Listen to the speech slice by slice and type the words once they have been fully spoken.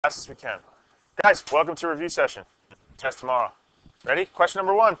Fast as we can. Guys, welcome to review session. Test tomorrow. Ready? Question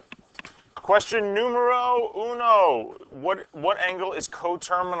number 1. Question numero uno. What angle is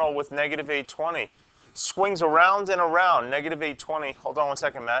coterminal with negative 820? Swings around and around. Negative 820. Hold on one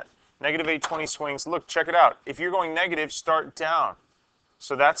second, Matt. Negative 820 swings. Look, check it out. If you're going negative, start down.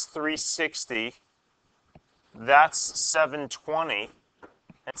 So that's 360. That's 720.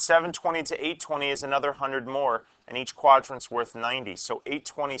 And 720 to 820 is another 100 more. And each quadrant's worth 90. So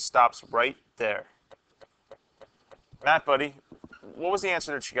 820 stops right there. Matt, buddy, what was the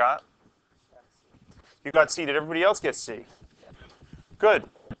answer that you got? You got C. Did everybody else get C? Good.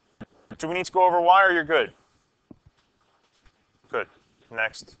 Do we need to go over Y or you're good? Good.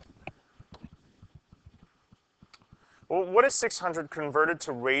 Next. Well, what is 600 converted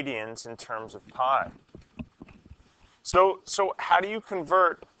to radians in terms of pi? So how do you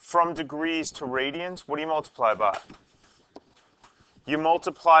convert from degrees to radians? What do you multiply by? You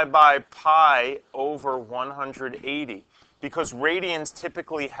multiply by pi over 180 because radians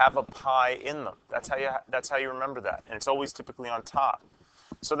typically have a pi in them. That's how you remember that, and it's always typically on top.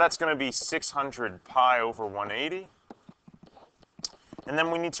 So that's going to be 600 pi over 180. And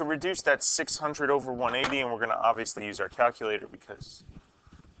then we need to reduce that 600 over 180, and we're going to obviously use our calculator because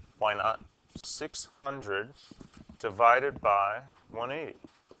why not? 600 divided by 180.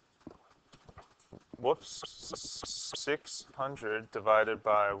 Whoops. 600 divided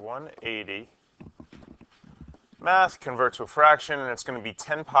by 180. Math, convert to a fraction, and it's going to be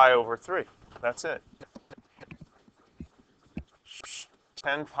 10 pi over 3. That's it.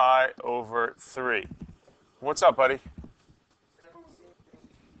 10 pi over 3. What's up, buddy?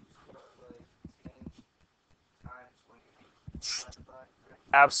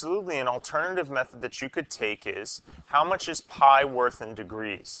 Absolutely. An alternative method that you could take is, how much is pi worth in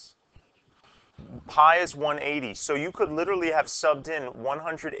degrees? Pi is 180, so you could literally have subbed in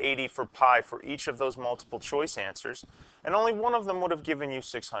 180 for pi for each of those multiple choice answers, and only one of them would have given you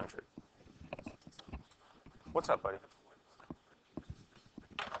 600. What's up, buddy?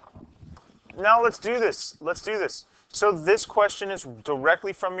 Now let's do this. Let's do this. So this question is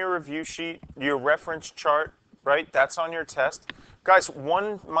directly from your review sheet, your reference chart, right? That's on your test. Guys,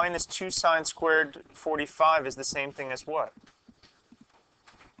 1 minus 2 sine squared 45 is the same thing as what?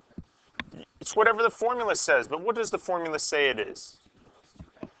 It's whatever the formula says, but what does the formula say it is?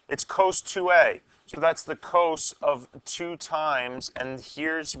 It's cos 2a. So that's the cos of 2 times, and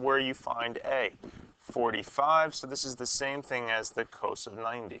here's where you find a. 45, so this is the same thing as the cos of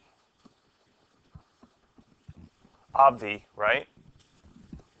 90. Obvi, right?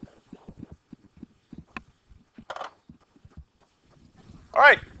 All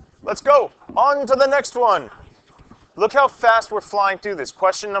right, let's go. On to the next one. Look how fast we're flying through this.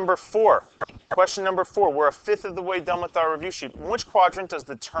 Question number 4. Question number 4. We're a fifth of the way done with our review sheet. In which quadrant does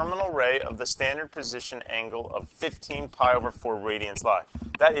the terminal ray of the standard position angle of 15 pi over 4 radians lie?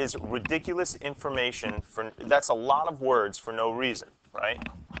 That is ridiculous information. That's a lot of words for no reason, right?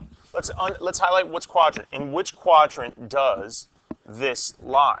 Let's highlight which quadrant. In which quadrant does this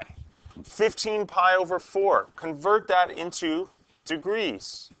lie? 15 pi over 4. Convert that into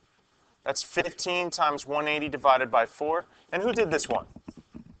degrees. That's 15 times 180 divided by 4. And who did this one?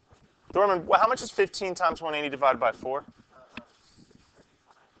 Dorman, how much is 15 times 180 divided by 4?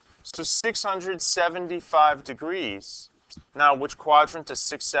 So 675 degrees. Now, which quadrant does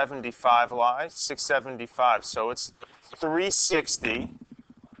 675 lie? 675. So it's 360.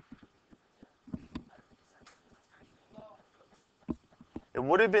 It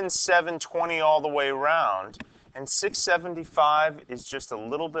would have been 720 all the way around. And 675 is just a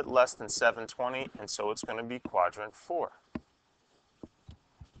little bit less than 720, and so it's going to be quadrant 4.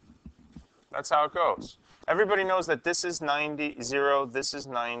 That's how it goes. Everybody knows that this is 90, 0, this is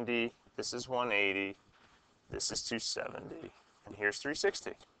 90, this is 180, this is 270, and here's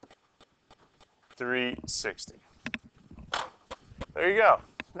 360. 360. There you go.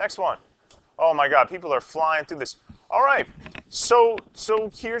 Next one. Oh my God, people are flying through this. All right, so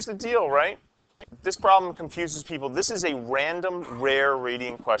here's the deal, right? This problem confuses people. This is a random, rare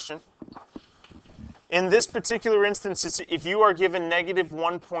radian question. In this particular instance, if you are given negative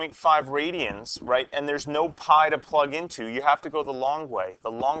 1.5 radians, right, and there's no pi to plug into, you have to go the long way.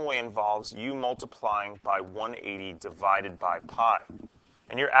 The long way involves you multiplying by 180 divided by pi.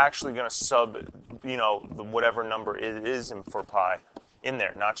 And you're actually going to sub, whatever number it is for pi in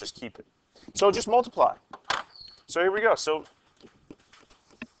there, not just keep it. So just multiply. So here we go. So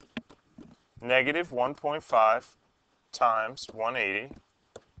negative 1.5 times 180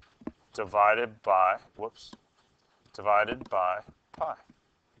 divided by pi.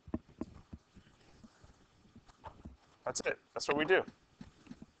 That's it. That's what we do.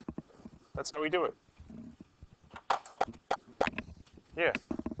 That's how we do it. Yeah.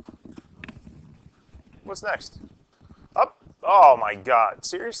 What's next? Up. Oh my God.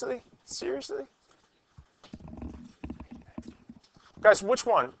 Seriously? Seriously? Guys, which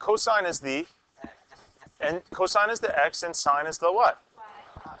one? Cosine is the, and cosine is the x, and sine is the what?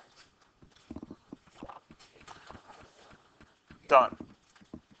 Done.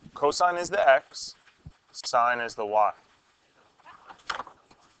 Cosine is the x, sine is the y.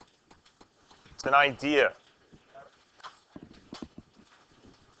 It's an idea.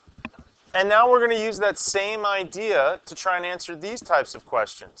 And now we're going to use that same idea to try and answer these types of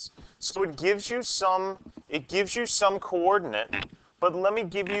questions. So it gives you some coordinate, but let me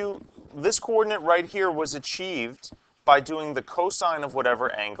give you, this coordinate right here was achieved by doing the cosine of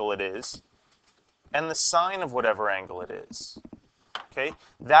whatever angle it is and the sine of whatever angle it is. Okay?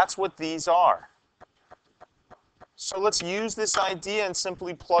 That's what these are. So let's use this idea and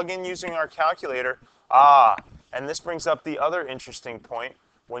simply plug in using our calculator. And this brings up the other interesting point.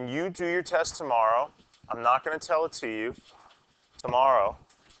 When you do your test tomorrow, I'm not going to tell it to you tomorrow,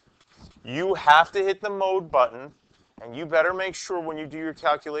 you have to hit the mode button, and you better make sure when you do your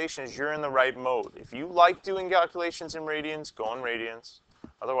calculations you're in the right mode. If you like doing calculations in radians, go in radians.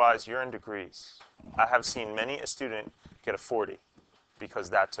 Otherwise, you're in degrees. I have seen many a student get a 40 because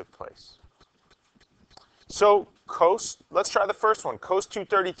that took place. So cos, let's try the first one, cos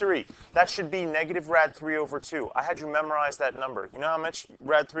 233. That should be negative rad 3 over 2. I had you memorize that number. You know how much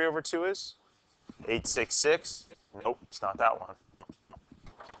rad 3 over 2 is? 866. Nope, it's not that one.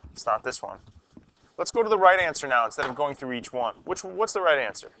 It's not this one. Let's go to the right answer now instead of going through each one. What's the right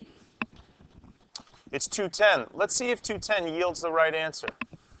answer? It's 210. Let's see if 210 yields the right answer.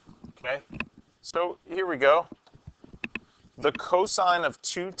 Okay, so here we go. The cosine of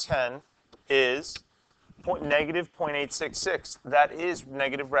 210 is negative 0.866. That is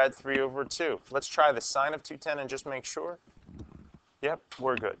negative rad 3 over 2. Let's try the sine of 210 and just make sure. Yep,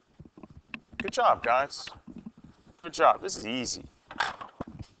 we're good. Good job, guys. Good job. This is easy.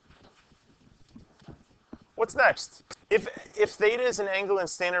 What's next? If theta is an angle in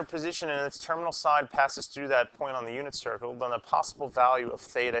standard position and its terminal side passes through that point on the unit circle, then the possible value of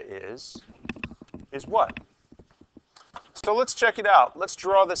theta is what? So let's check it out. Let's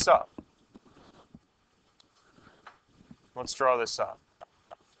draw this up. Let's draw this up.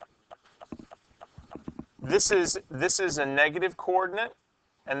 This is a negative coordinate,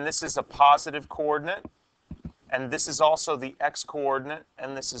 and this is a positive coordinate, and this is also the x coordinate,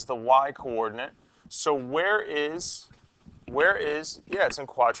 and this is the y coordinate. So where is, yeah, it's in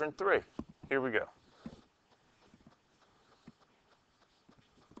quadrant 3. Here we go.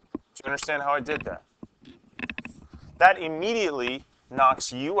 Do you understand how I did that? That immediately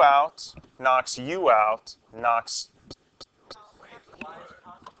knocks you out, knocks you out, knocks.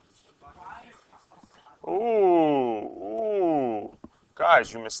 Ooh,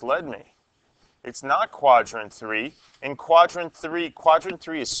 guys, you misled me. It's not quadrant 3. In quadrant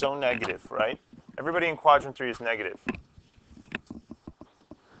 3 is so negative, right? Everybody in quadrant 3 is negative.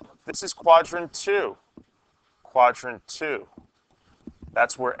 This is quadrant 2. Quadrant 2.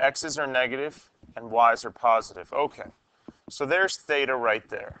 That's where x's are negative and y's are positive. Okay, so there's theta right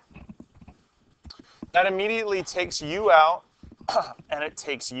there. That immediately takes you out, and it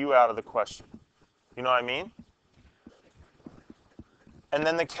takes you out of the question. You know what I mean? And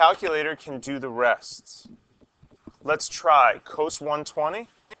then the calculator can do the rest. Let's try cos 120.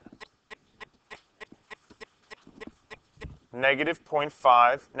 Negative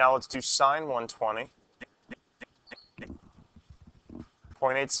 0.5. Now let's do sine 120.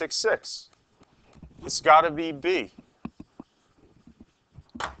 0.866. It's got to be B.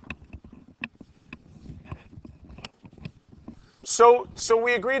 So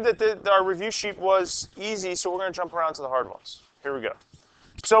we agreed that our review sheet was easy, so we're going to jump around to the hard ones. Here we go.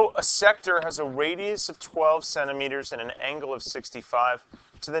 So a sector has a radius of 12 centimeters and an angle of 65.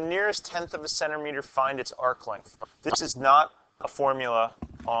 To the nearest tenth of a centimeter, find its arc length. This is not a formula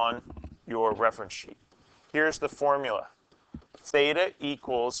on your reference sheet. Here's the formula. Theta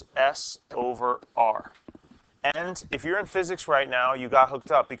equals S over R. And if you're in physics right now, you got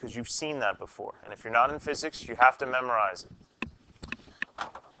hooked up because you've seen that before. And if you're not in physics, you have to memorize it.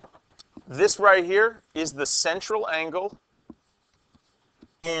 This right here is the central angle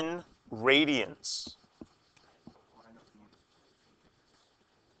in radians.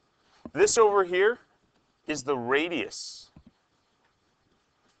 This over here is the radius.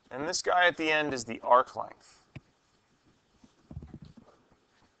 And this guy at the end is the arc length.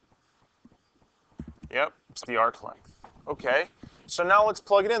 Yep, it's the arc length. Okay, so now let's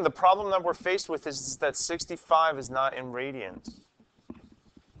plug it in. The problem that we're faced with is that 65 is not in radians.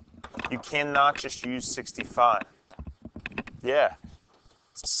 You cannot just use 65. Yeah.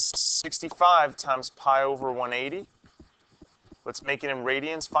 65 times pi over 180. Let's make it in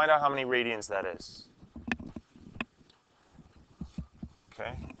radians. Find out how many radians that is.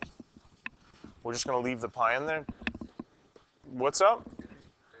 Okay. We're just going to leave the pi in there. What's up?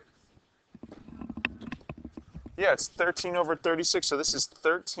 Yeah, it's 13 over 36. So this is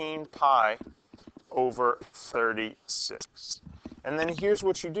 13 pi over 36. And then here's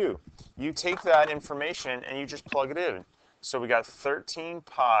what you do. You take that information and you just plug it in. So we got 13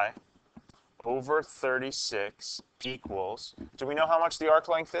 pi over 36 equals, do we know how much the arc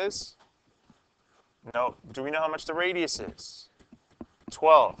length is? No. Do we know how much the radius is?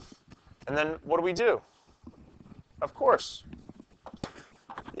 12. And then what do we do? Of course.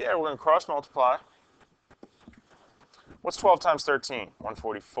 Yeah, we're going to cross multiply. What's 12 times 13?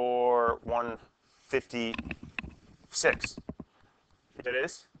 144, 156. It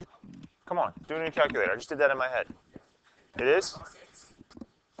is? Come on, do it in your calculator. I just did that in my head. It is?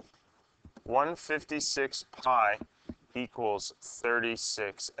 156 pi equals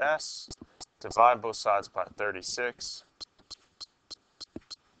 36s. Divide both sides by 36.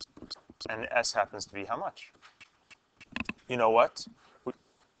 And s happens to be how much? You know what?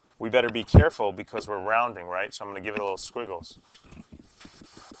 We better be careful because we're rounding, right? So I'm going to give it a little squiggles.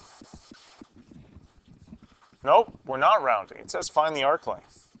 Nope, we're not rounding. It says find the arc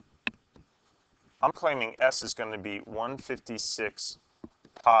length. I'm claiming s is going to be 156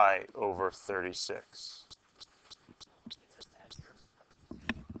 pi over 36.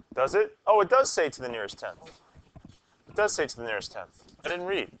 Does it? Oh, it does say to the nearest tenth. It does say to the nearest tenth. I didn't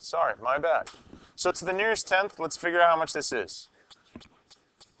read. Sorry, my bad. So to the nearest tenth, let's figure out how much this is.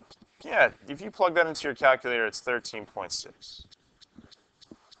 Yeah, if you plug that into your calculator, it's 13.6.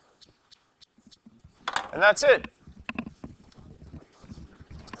 And that's it.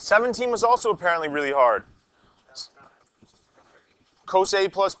 17 was also apparently really hard. Cos A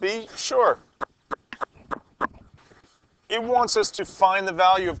plus B? Sure. It wants us to find the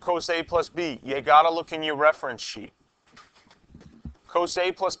value of cos A plus B. You got to look in your reference sheet. Cos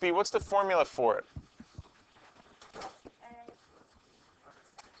A plus B, what's the formula for it?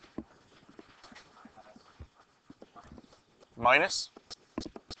 Minus?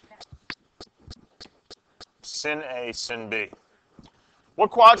 Sin A, sin B. What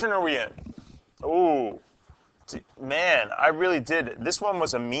quadrant are we in? Ooh, man, I really did. This one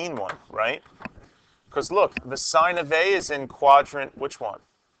was a mean one, right? Because look, the sine of A is in quadrant, which one?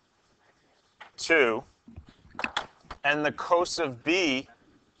 2. And the cos of B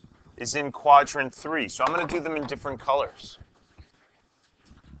is in quadrant 3. So I'm going to do them in different colors.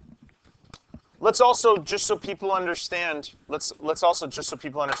 Let's also, just so people understand, let's also, just so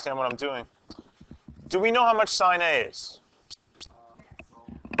people understand what I'm doing. Do we know how much sine A is?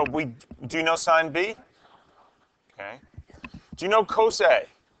 But do you know sine B? Okay. Do you know cos A?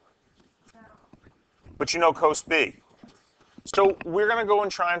 But you know cos B. So we're going to go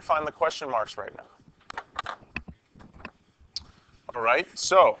and try and find the question marks right now. All right,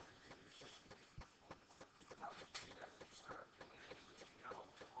 so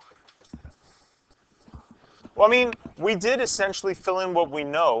well, I mean, we did essentially fill in what we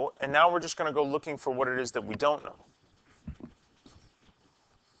know, and now we're just going to go looking for what it is that we don't know.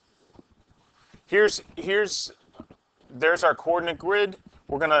 There's our coordinate grid.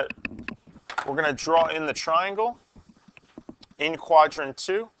 We're gonna draw in the triangle in quadrant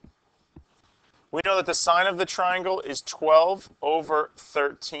 2. We know that the sine of the triangle is 12 over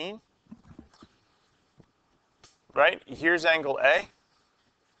 13. Right? Here's angle A.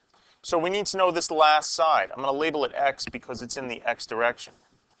 So we need to know this last side. I'm going to label it x because it's in the x direction.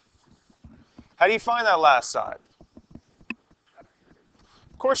 How do you find that last side?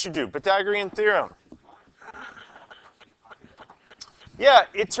 Of course you do. Pythagorean theorem. Yeah,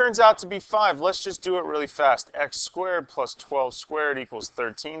 it turns out to be 5. Let's just do it really fast. X squared plus 12 squared equals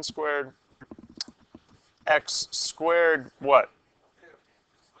 13 squared. X squared, what?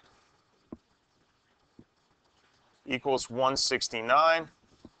 Equals 169.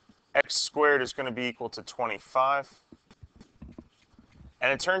 X squared is going to be equal to 25.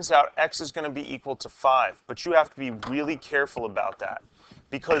 And it turns out x is going to be equal to 5. But you have to be really careful about that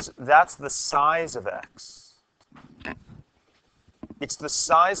because that's the size of x. It's the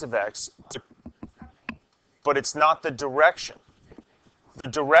size of x, but it's not the direction. The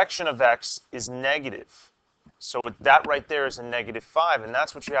direction of x is negative. So that right there is a negative 5, and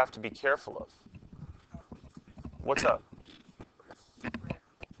that's what you have to be careful of. What's up?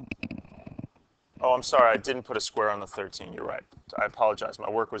 Oh, I'm sorry, I didn't put a square on the 13. You're right. I apologize. My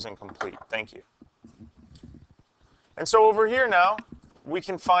work was incomplete. Thank you. And so over here now, we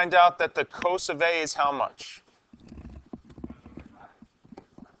can find out that the cos of A is how much?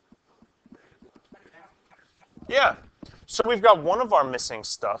 Yeah. So we've got one of our missing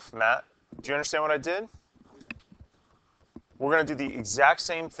stuff, Matt. Do you understand what I did? We're going to do the exact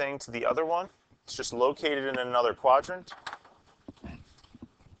same thing to the other one. It's just located in another quadrant.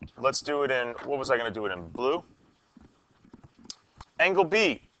 Let's do it in, what was I going to do it in? Blue. Angle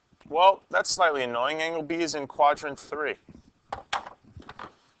B. Well, that's slightly annoying. Angle B is in quadrant 3.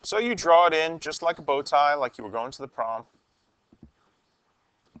 So you draw it in just like a bow tie, like you were going to the prom.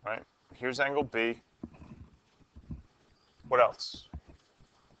 Right? Here's angle B. What else?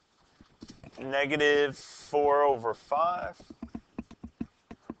 -4/5.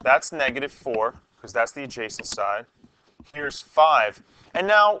 That's -4, because that's the adjacent side. Here's 5. And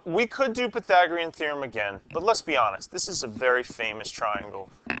now, we could do Pythagorean theorem again, but let's be honest. This is a very famous triangle.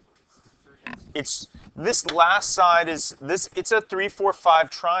 This last side is, it's a 3, 4, 5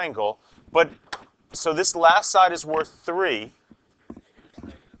 triangle, but, so this last side is worth 3,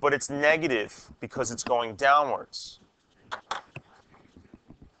 but it's negative because it's going downwards.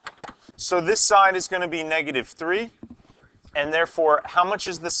 So this side is going to be -3, and therefore, how much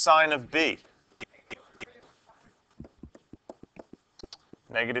is the sine of B?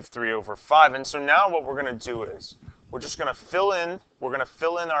 -3/5. And so now what we're going to do is, we're just going to fill in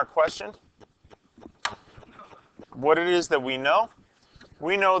our question, what it is that we know.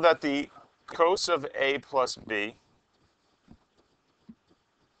 We know that the cos of A plus B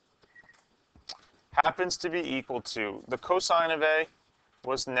happens to be equal to, the cosine of A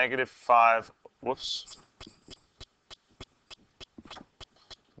was -5, whoops,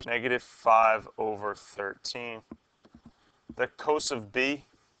 -5/13. The cos of B,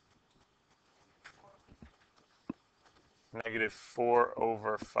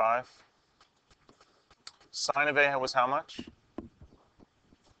 -4/5. Sine of A was how much?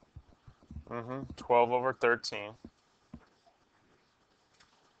 12/13.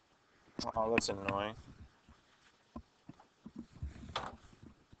 Oh, that's annoying.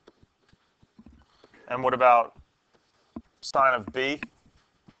 And what about sine of B?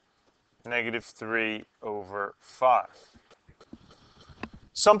 -3/5.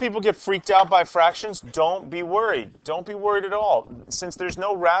 Some people get freaked out by fractions. Don't be worried. Don't be worried at all. Since there's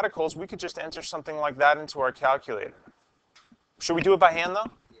no radicals, we could just enter something like that into our calculator. Should we do it by hand,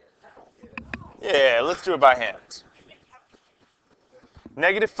 though? Yeah, let's do it by hand.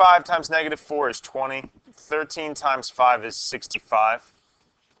 -5 times -4 is 20. 13 times 5 is 65.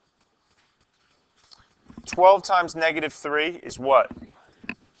 12 times -3 is what?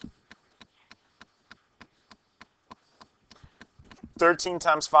 13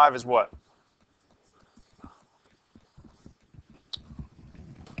 times 5 is what?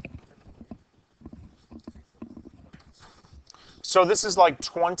 So this is like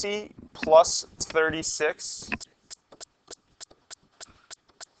 20 plus 36,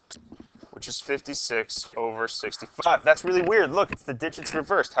 which is 56/65. That's really weird. Look, it's the digits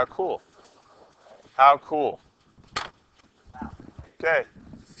reversed. How cool. How cool. Okay.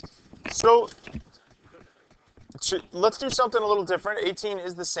 So let's do something a little different. 18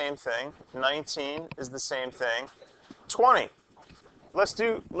 is the same thing. 19 is the same thing. 20. Let's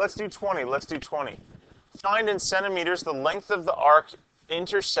do 20. Let's do 20. Find in centimeters the length of the arc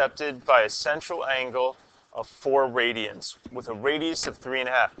intercepted by a central angle of 4 radians with a radius of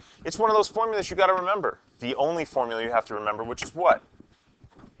 3.5. It's one of those formulas you got to remember. The only formula you have to remember, which is what?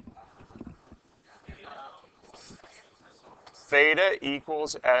 Theta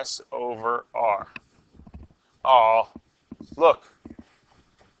equals S/R. Oh, look.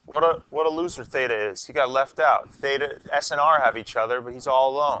 What a loser Theta is. He got left out. Theta, S and R have each other, but he's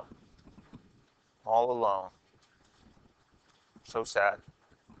all alone. All alone. So sad.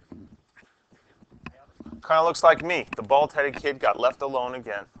 Kind of looks like me. The bald-headed kid got left alone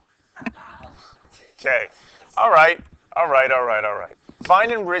again. Okay. All right.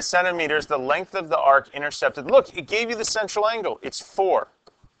 Find in centimeters the length of the arc intercepted. Look, it gave you the central angle. It's 4.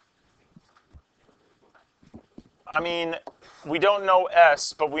 I mean, we don't know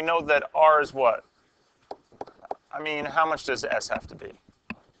S, but we know that R is what? I mean, how much does S have to be?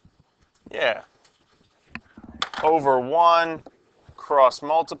 Yeah. Over 1, cross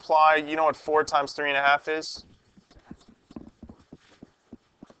multiply. You know what 4 times 3.5 is?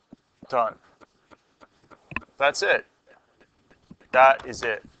 Done. That's it. That is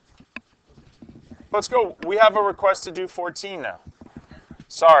it. Let's go. We have a request to do 14 now.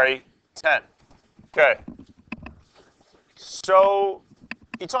 Sorry, 10. Okay. So,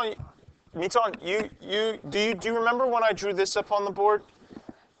 Miton, do you remember when I drew this up on the board?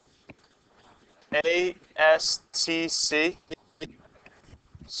 ASTC.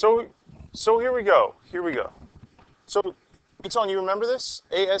 So, so here we go. Here we go. So, Eton, you remember this?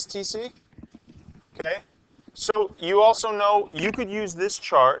 ASTC? Okay. So you also know you could use this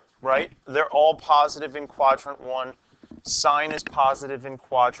chart, right? They're all positive in quadrant 1. Sine is positive in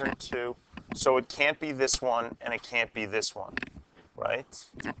quadrant 2. So it can't be this one, and it can't be this one, right?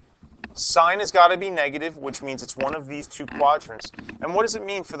 Sine has got to be negative, which means it's one of these two quadrants. And what does it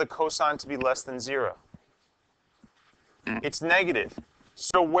mean for the cosine to be less than 0? It's negative.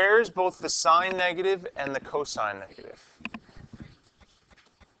 So where is both the sine negative and the cosine negative?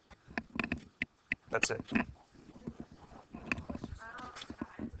 That's it.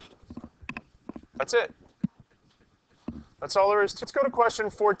 That's it. That's all there is. Let's go to question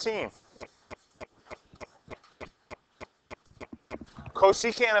 14.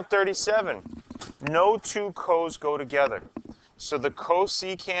 Cosecant of 37. No two cos go together. So the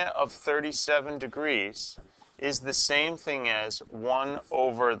cosecant of 37 degrees is the same thing as 1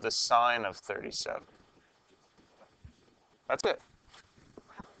 over the sine of 37. That's it.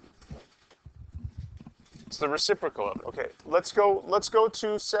 It's the reciprocal of it. Okay, let's go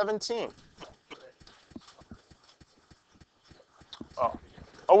to 17.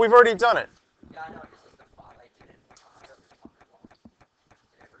 Oh, we've already done it.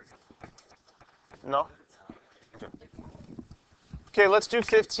 No? Okay, let's do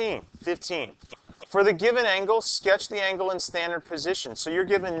 15. 15. For the given angle, sketch the angle in standard position. So you're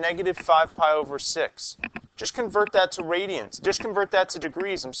given negative 5 pi over 6. Just convert that to radians. Just convert that to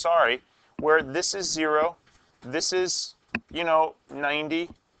degrees, I'm sorry, where this is 0, this is, 90,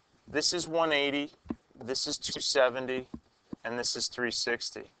 this is 180, this is 270, and this is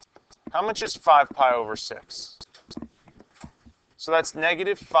 360. How much is 5 pi over 6? So that's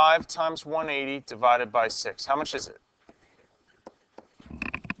negative 5 times 180 divided by 6. How much is it?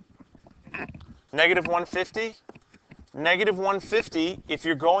 Negative 150? Negative 150, if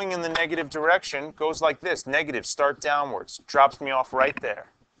you're going in the negative direction, goes like this. Negative, start downwards. Drops me off right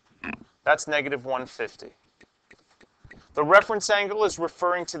there. That's negative 150. The reference angle is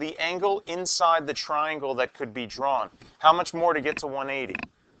referring to the angle inside the triangle that could be drawn. How much more to get to 180?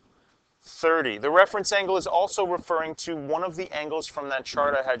 30. The reference angle is also referring to one of the angles from that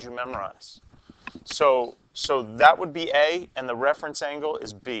chart I had you memorize. So that would be A, and the reference angle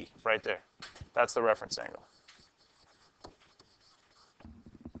is B, right there. That's the reference angle.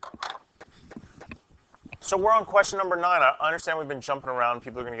 So we're on question number 9. I understand we've been jumping around.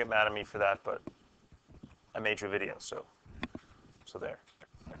 People are going to get mad at me for that, but I made your video, so there.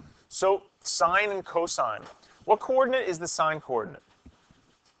 So sine and cosine. What coordinate is the sine coordinate?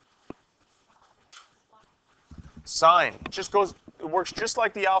 Sine. It works just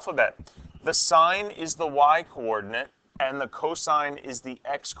like the alphabet. The sine is the y coordinate, and the cosine is the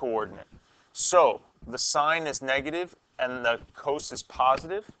x coordinate. So the sine is negative, and the cos is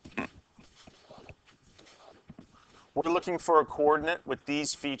positive. We're looking for a coordinate with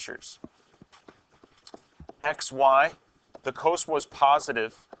these features. X, y. The cos was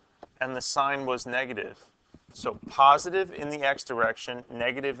positive, and the sine was negative. So positive in the x direction,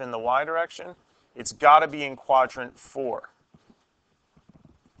 negative in the y direction. It's got to be in quadrant 4.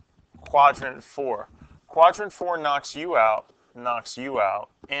 Quadrant 4. Quadrant 4 knocks you out, and knocks you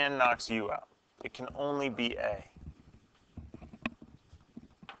out. It can only be A.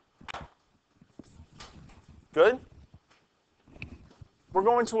 Good? We're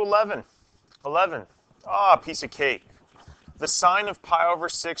going to 11. 11. Piece of cake. The sine of pi over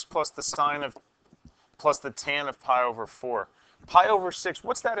 6 plus the tan of pi over 4. Pi over 6,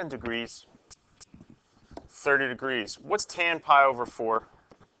 what's that in degrees? 30 degrees. What's tan pi over 4?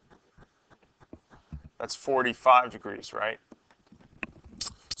 That's 45 degrees, right?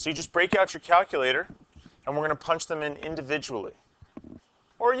 So you just break out your calculator, and we're going to punch them in individually.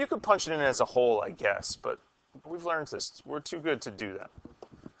 Or you could punch it in as a whole, I guess, but we've learned this. We're too good to do that.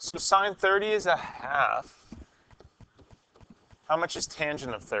 So sine 30 is a half. How much is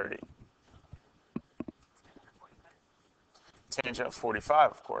tangent of 30? Tangent of 45,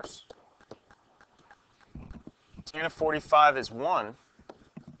 of course. Tan of 45 is 1.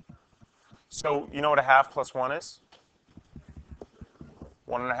 So you know what a half plus 1 is?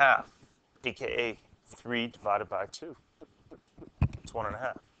 1.5, aka 3 divided by 2. It's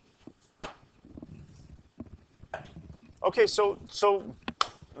 1.5. Okay, so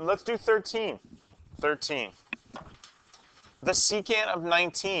let's do 13. 13. The secant of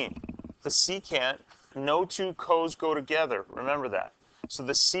 19. The secant, no two cos go together. Remember that. So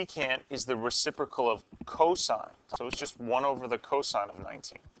the secant is the reciprocal of cosine. So it's just 1 over the cosine of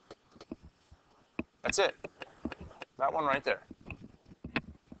 19. That's it. That one right there.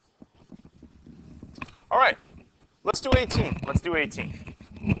 All right. Let's do 18. Let's do 18.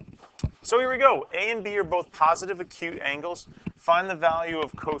 So here we go. A and B are both positive acute angles. Find the value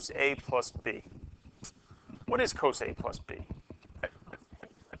of cos A plus B. What is cos A plus B?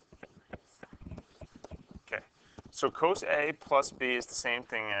 Okay. So cos A plus B is the same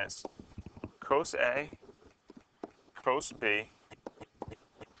thing as cos A, cos B,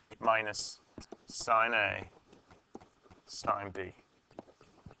 minus sine A, sine B.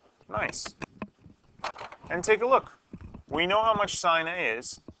 Nice. And take a look. We know how much sine A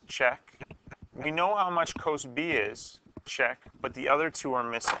is. Check. We know how much cos B is. Check. But the other two are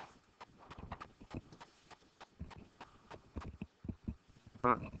missing.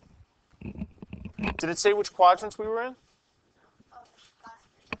 Did it say which quadrants we were in?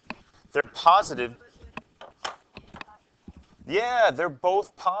 They're positive. Yeah, they're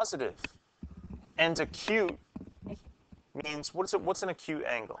both positive. And acute means, what's an acute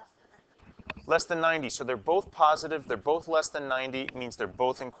angle? Less than 90. So they're both positive. They're both less than 90. It means they're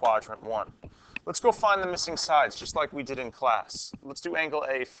both in quadrant 1. Let's go find the missing sides, just like we did in class. Let's do angle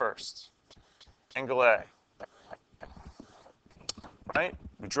A first. Angle A. Right?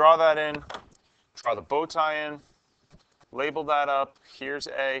 We draw that in. Draw the bow tie in. Label that up. Here's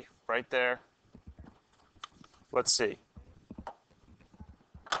A right there. Let's see.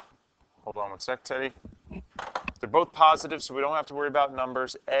 Hold on one sec, Teddy. They're both positive, so we don't have to worry about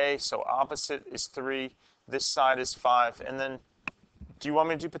numbers. A, so opposite is 3. This side is 5. And then, do you want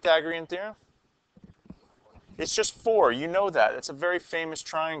me to do Pythagorean theorem? It's just 4. You know that. It's a very famous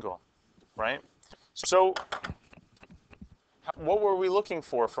triangle, right? So, what were we looking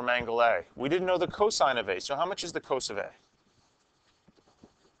for from angle A? We didn't know the cosine of A. So how much is the cos of A?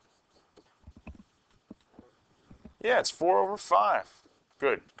 Yeah, it's 4 over 5.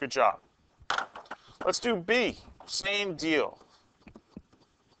 Good. Good job. Let's do B. Same deal.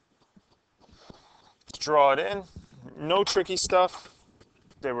 Let's draw it in. No tricky stuff.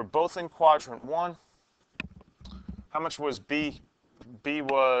 They were both in quadrant 1. How much was B? B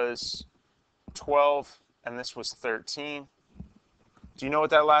was 12, and this was 13. Do you know what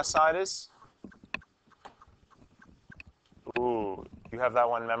that last side is? Ooh, you have that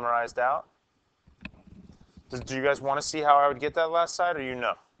one memorized out? Do you guys want to see how I would get that last side, or you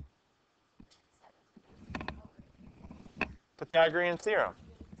know? Pythagorean theorem.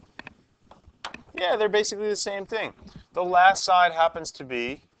 Yeah, they're basically the same thing. The last side happens to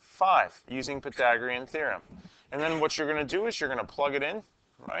be 5 using Pythagorean theorem. And then what you're going to do is you're going to plug it in,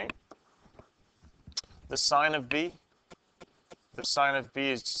 right? The sine of B. The sine of B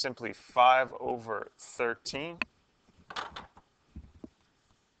is simply 5 over 13.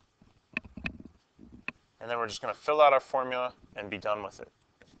 And then we're just going to fill out our formula and be done with it.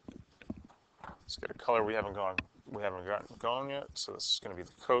 Let's get a color we haven't gotten going yet. So this is going to be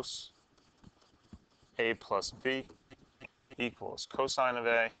the cos A plus B equals cosine of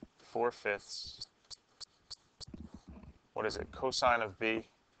A, 4/5. What is it? Cosine of B.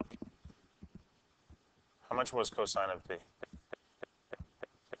 How much was cosine of B?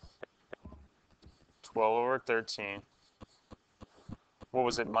 12 over 13. What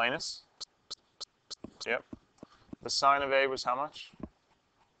was it, minus? Yep. The sine of A was how much?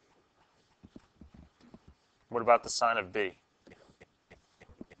 What about the sine of B?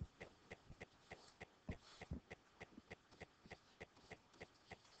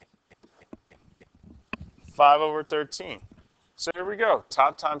 Five over 13. So here we go.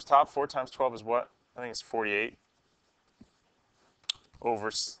 Top times top, 4 times 12 is what? I think it's 48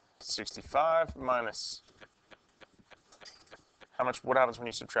 over 65 minus, how much, what happens when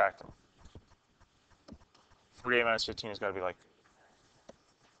you subtract them? 48 minus 15 has got to be like,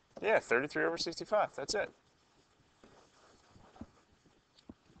 yeah, 33 over 65. That's it.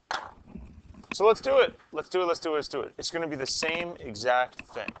 So let's do it. Let's do it, let's do it, let's do it. It's going to be the same exact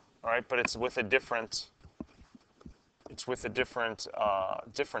thing, all right? But it's with a different,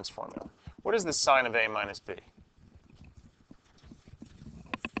 difference formula. What is the sine of A minus B?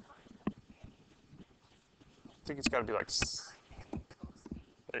 I think it's got to be like,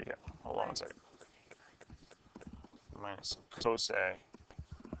 there you go. Hold on one second. Minus cos A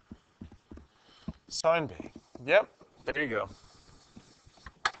sine B. Yep, there you go.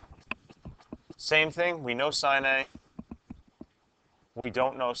 Same thing, we know sine A. We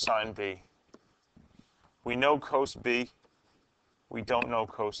don't know sine B. We know cos B. We don't know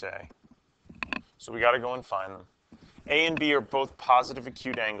cos A. So we got to go and find them. A and B are both positive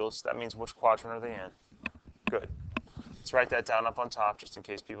acute angles. That means which quadrant are they in? Good. Let's write that down up on top just in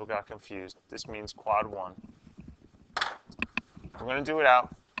case people got confused. This means quad 1. We're going to do it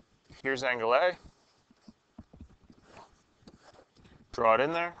out. Here's angle A. Draw it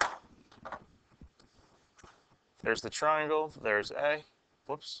in there. There's the triangle. There's A.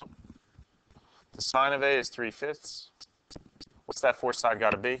 Whoops. The sine of A is 3/5. What's that fourth side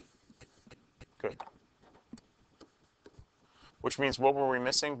got to be? Good. Which means what were we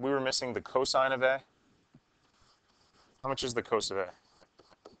missing? We were missing the cosine of A. How much is the cos of A?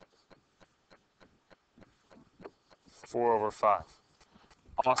 4/5.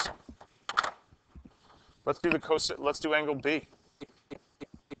 Awesome. Let's do the cos. Let's do angle B.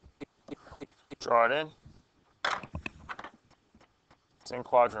 Draw it in. It's in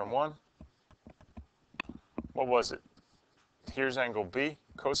quadrant 1. What was it? Here's angle B.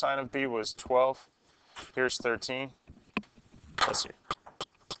 Cosine of B was 12. Here's 13. Let's see.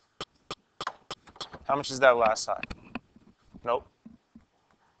 How much is that last side? Nope.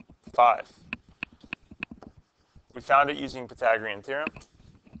 5. We found it using Pythagorean theorem.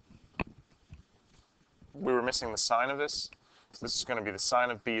 We were missing the sine of this. So this is going to be the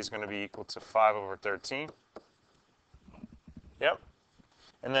sine of B is going to be equal to 5/13. Yep.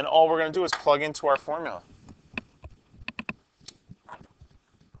 And then all we're going to do is plug into our formula.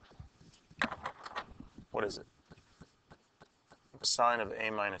 What is it? Sine of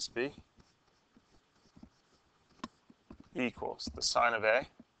A minus B equals the sine of A.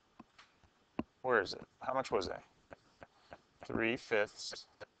 Where is it? How much was A? 3/5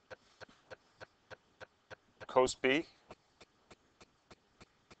 cos B.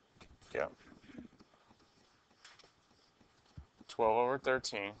 Yep.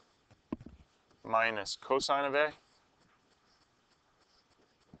 12/13 minus cosine of A.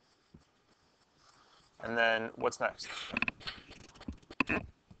 And then what's next?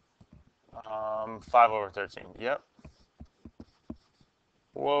 5/13. Yep.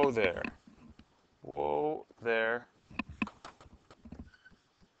 Whoa there. Whoa there.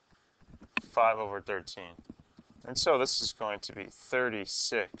 5/13. And so this is going to be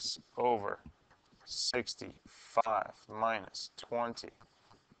 36/65 minus 20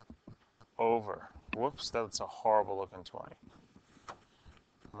 over, whoops, that's a horrible looking 20.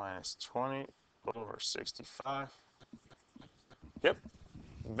 Minus 20/65. Yep.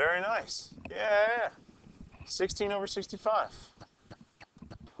 Very nice. Yeah. 16/65.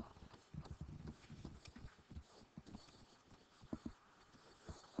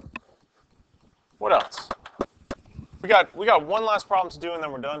 What else? We got one last problem to do and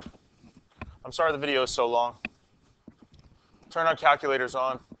then we're done. I'm sorry the video is so long. Turn our calculators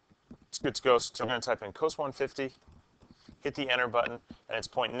on. It's good to go. So I'm going to type in cos 150, hit the enter button, and it's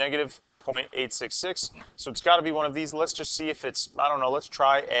 -0.866. So it's got to be one of these. Let's just see if it's, I don't know, let's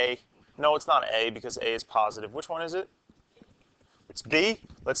try A. No, it's not A because A is positive. Which one is it? It's B.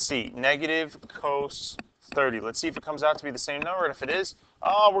 Let's see, negative cos 30. Let's see if it comes out to be the same number, and if it is,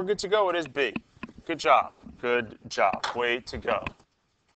 oh, we're good to go. It is B. Good job. Good job. Way to go.